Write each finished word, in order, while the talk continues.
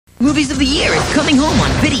Movies of the Year is coming home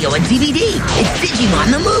on video and DVD. It's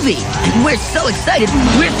Digimon the Movie. And we're so excited,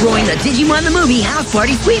 we're throwing the Digimon the Movie House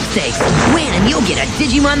Party Sweepstakes. Win and you'll get a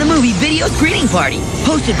Digimon the Movie video screening party,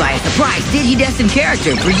 hosted by a surprise Digidestined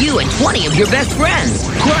character for you and 20 of your best friends.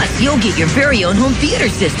 Plus, you'll get your very own home theater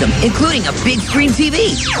system, including a big screen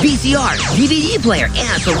TV, VCR, DVD player,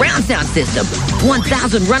 and a surround sound system.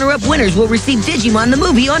 1,000 runner-up winners will receive Digimon the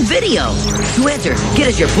Movie on video. To enter,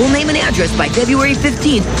 get us your full name and address by February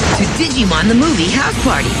 15th to Digimon the Movie House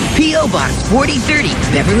Party, P.O. Box 4030,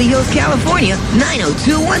 Beverly Hills, California,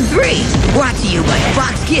 90213. Brought to you by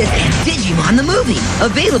Fox Kids and Digimon the Movie.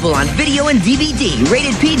 Available on video and DVD,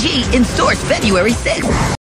 rated PG, in stores February 6th.